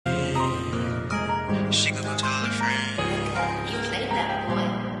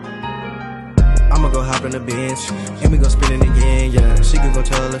hop in the bench, and we gon' spin it again, yeah. She can go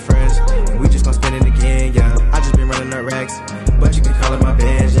tell her friends, and we just gon' spin it again, yeah. I just been running up racks, but you can call it my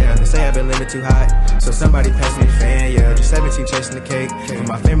bands, yeah. They say I've been living too hot, so somebody pass me a fan, yeah. Just 17 chasing the cake, with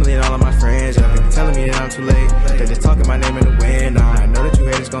my family and all of my friends, yeah. They be telling me that I'm too late, they just talking my name in the wind, nah. I know that you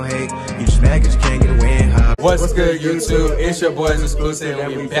haters gon' hate, you just mad cause you can't get a win, huh? What's good, YouTube? It's your boys Exclusive,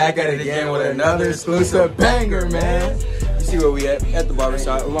 and we back at it again with another exclusive banger, man. You see where we at the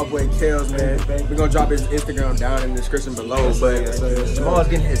barbershop with my boy Kales, man. We're gonna drop his Instagram down in the description below, but Jamal's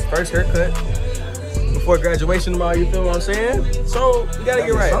getting his first haircut before graduation tomorrow, you feel what I'm saying? So, we gotta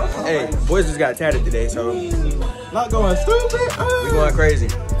get right. Hey, boys just got tatted today, so not going stupid. We going crazy.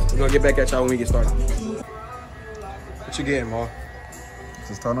 We're gonna get back at y'all when we get started. What you getting, Ma?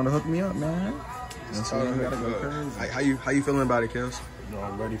 Just told him to hook me up, man. Just gotta go crazy. How you feeling about it, Kels? No,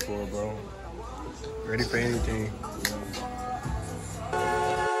 I'm ready for it, bro. Ready for anything.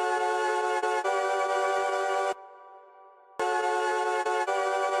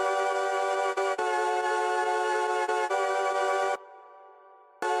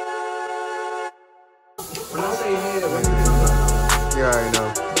 When I say head, what do you do? You already know.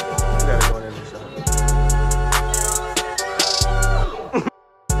 You gotta go in the shop.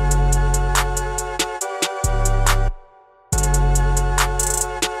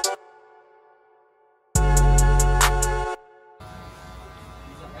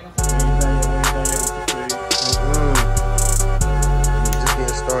 Just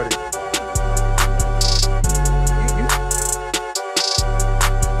getting started.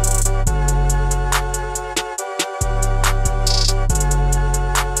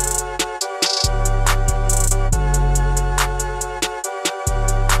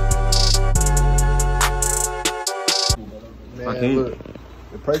 Man, look,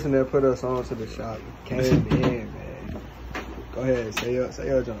 the person that put us on to the shop came in, man. Go ahead, say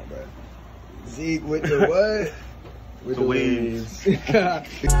your jump, bro. Zeke with the what? With the waves. You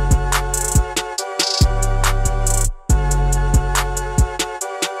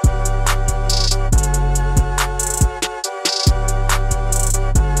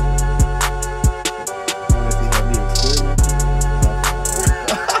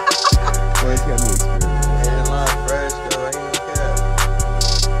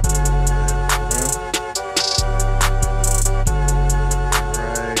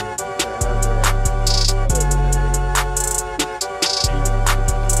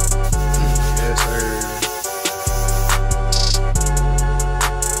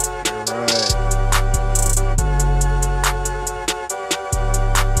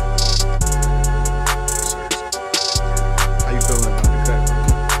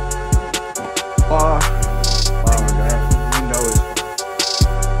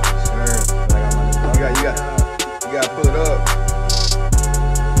gotta pull it up.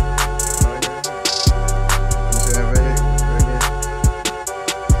 You see that right here?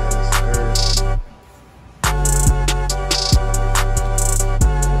 Yes, sir.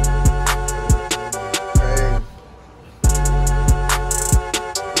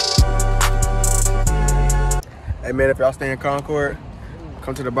 Hey man, if y'all stay in Concord,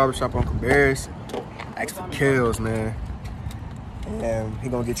 come to the barbershop on Cabarrus. Ask for Kales, man. And he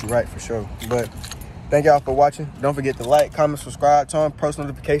gonna get you right for sure. But thank y'all for watching. Don't forget to like, comment, subscribe, turn post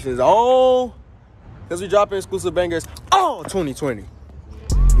notifications on, because we dropping exclusive bangers all 2020.